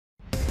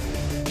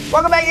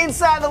Welcome back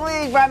inside the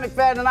league. Brian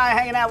McFadden and I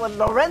hanging out with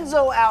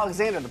Lorenzo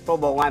Alexander, the Pro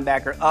Bowl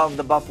linebacker of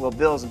the Buffalo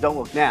Bills. And don't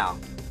look now,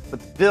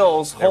 but the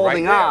Bills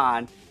holding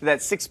on to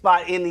that sixth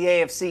spot in the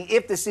AFC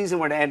if the season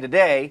were to end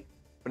today,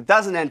 but it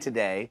doesn't end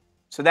today.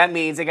 So that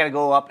means they got to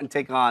go up and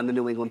take on the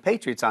New England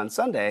Patriots on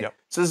Sunday. Yep.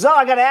 So, Zoe,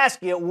 I got to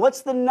ask you,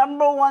 what's the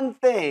number one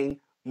thing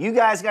you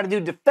guys got to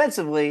do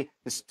defensively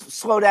to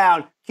slow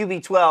down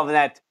QB12 in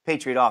that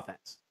Patriot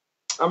offense?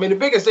 I mean, the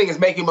biggest thing is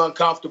make him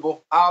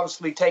uncomfortable.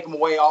 Obviously, take him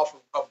away off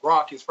of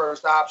Gronk, his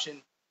first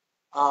option,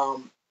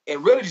 and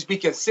really just be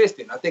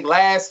consistent. I think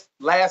last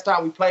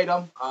time we played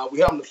them, we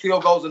held them to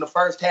field goals in the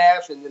first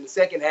half, and in the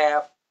second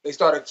half, they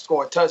started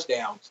scoring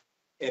touchdowns.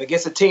 And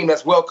against a team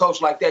that's well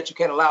coached like that, you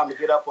can't allow them to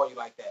get up on you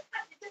like that.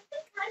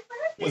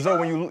 Well, so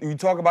when you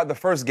talk about the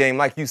first game,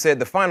 like you said,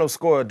 the final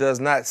score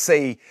does not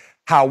say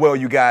how well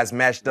you guys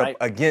matched up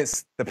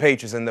against the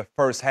Patriots in the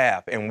first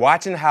half. And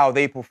watching how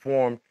they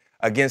performed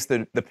against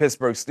the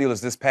Pittsburgh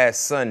Steelers this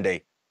past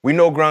Sunday, we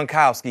know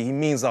Gronkowski, he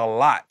means a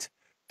lot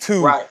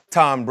to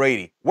Tom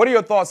Brady. What are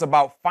your thoughts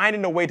about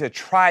finding a way to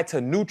try to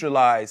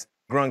neutralize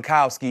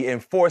Gronkowski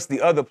and force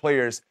the other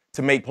players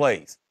to make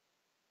plays?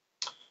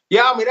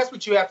 Yeah, I mean, that's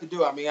what you have to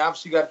do. I mean,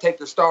 obviously you got to take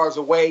the stars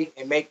away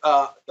and make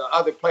the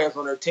other players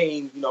on their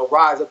team,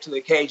 rise up to the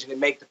occasion and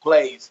make the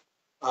plays.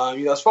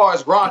 As far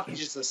as Gronk, he's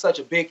just such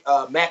a big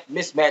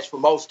mismatch for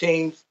most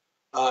teams.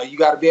 You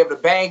got to be able to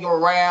bang him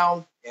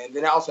around and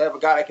then also have a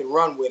guy that can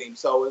run with him.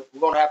 So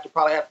we're going to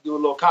probably have to do a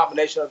little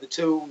combination of the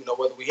two,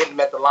 whether we hit him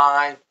at the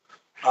line.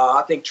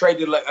 I think Trey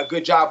did a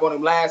good job on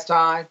him last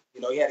time.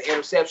 He had an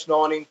interception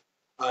on him.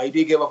 He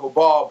did give up a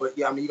ball, but,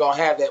 yeah, I mean, you're going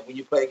to have that when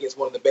you play against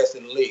one of the best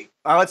in the league.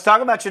 All right, let's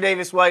talk about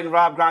Tre'Davious White and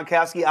Rob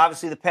Gronkowski.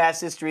 Obviously, the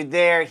past history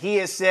there. He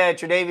has said,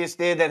 Tre'Davious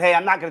did, that, hey,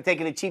 I'm not going to take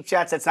any cheap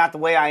shots. That's not the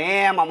way I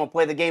am. I'm going to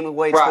play the game the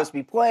way it's supposed to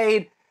be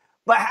played.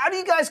 But how do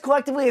you guys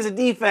collectively as a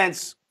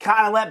defense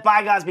kind of let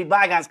bygones be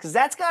bygones? Because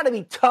that's got to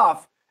be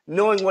tough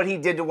knowing what he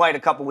did to White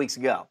a couple weeks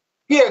ago.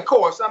 Yeah, of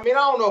course. I mean, I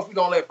don't know if we're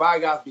going to let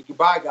bygones be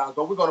bygones,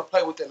 but we're going to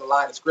play within the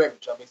line of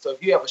scrimmage. I mean, so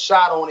if you have a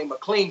shot on him, a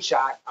clean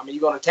shot, I mean,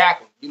 you're going to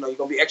tackle him. You're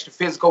going to be extra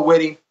physical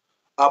with him.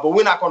 But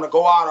we're not going to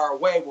go out our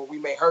way where we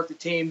may hurt the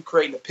team,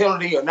 creating a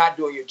penalty or not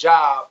doing your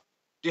job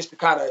just to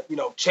kind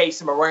of,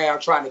 chase him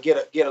around, trying to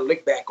get a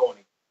lick back on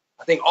him.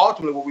 I think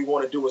ultimately what we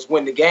want to do is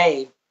win the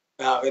game,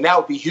 and that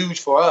would be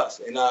huge for us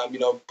and,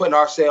 putting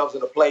ourselves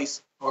in a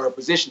place or a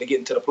position to get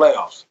into the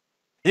playoffs.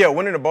 Yeah,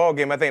 winning the ball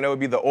game, I think that would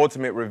be the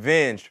ultimate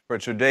revenge for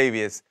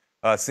Tre'Davious,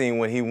 seeing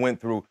what he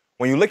went through.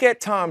 When you look at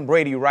Tom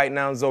Brady right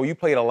now, Zoe, you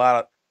played a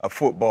lot of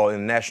football in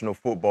the National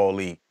Football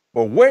League.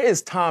 But where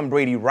is Tom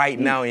Brady right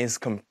now in his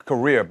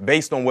career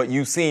based on what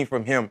you've seen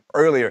from him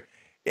earlier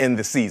in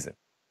the season?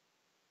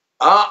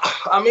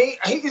 I mean,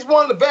 he's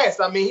one of the best.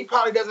 I mean, he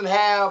probably doesn't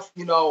have,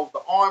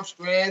 the arm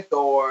strength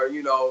or,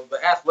 the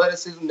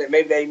athleticism that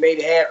maybe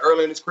he had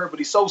early in his career, but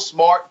he's so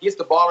smart, gets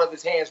the ball out of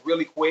his hands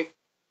really quick.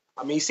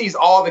 I mean, he sees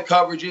all the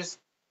coverages.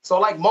 So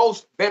like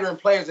most veteran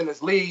players in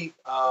this league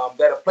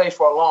that have played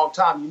for a long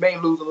time, you may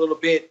lose a little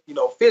bit,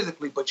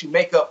 physically, but you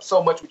make up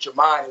so much with your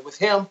mind. And with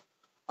him,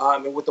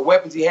 and with the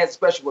weapons he has,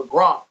 especially with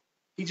Gronk,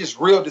 he's just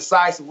real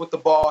decisive with the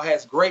ball,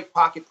 has great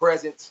pocket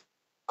presence,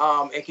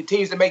 and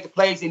continues to make the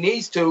plays he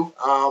needs to,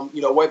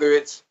 whether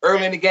it's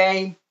early in the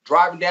game,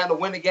 driving down to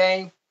win the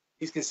game,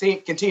 he's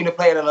continuing to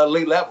play at an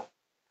elite level.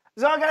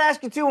 So I got to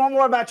ask you, too, one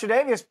more about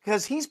Tre'Davious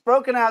because he's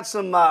broken out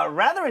some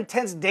rather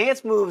intense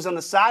dance moves on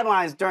the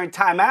sidelines during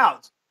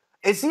timeouts.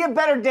 Is he a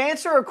better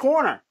dancer or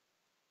corner?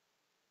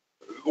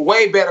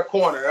 Way better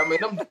corner. I mean,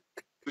 them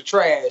the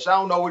trash. I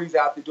don't know what he's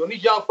out there doing.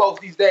 These young folks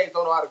these days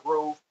don't know how to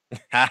groove.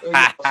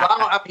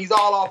 So he's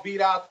all off beat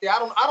out there. I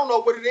don't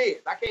know what it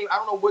is. I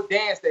don't know what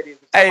dance that is.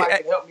 If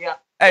somebody can help me out.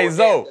 Hey,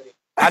 Zoe,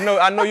 I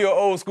know you're an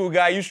old school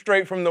guy. You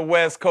straight from the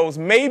West Coast.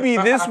 Maybe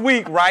this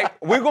week, right?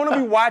 We're gonna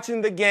be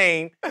watching the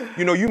game.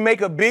 You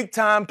make a big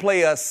time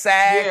play, a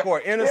sack or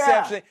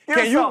interception. Yeah.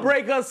 Can you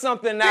break us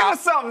something now?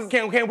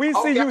 Can we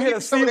see you hit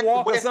a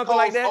C-walk or something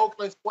like that?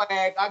 Oakland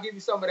swag. I'll give you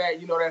some of that.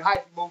 That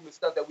hype movement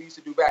stuff that we used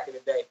to do back in the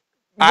day.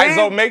 All right,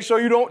 Zoe, make sure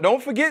you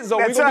don't forget, Zoe.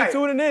 We're going to be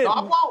tuning in. No,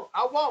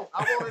 I won't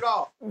it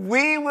all.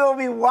 We will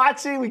be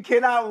watching. We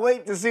cannot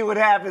wait to see what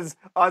happens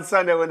on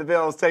Sunday when the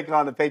Bills take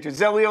on the Patriots.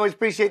 Zoe, we always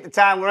appreciate the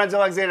time. Lorenzo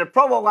Alexander,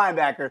 Pro Bowl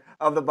linebacker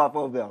of the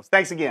Buffalo Bills.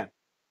 Thanks again.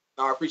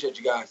 No, I appreciate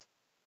you guys.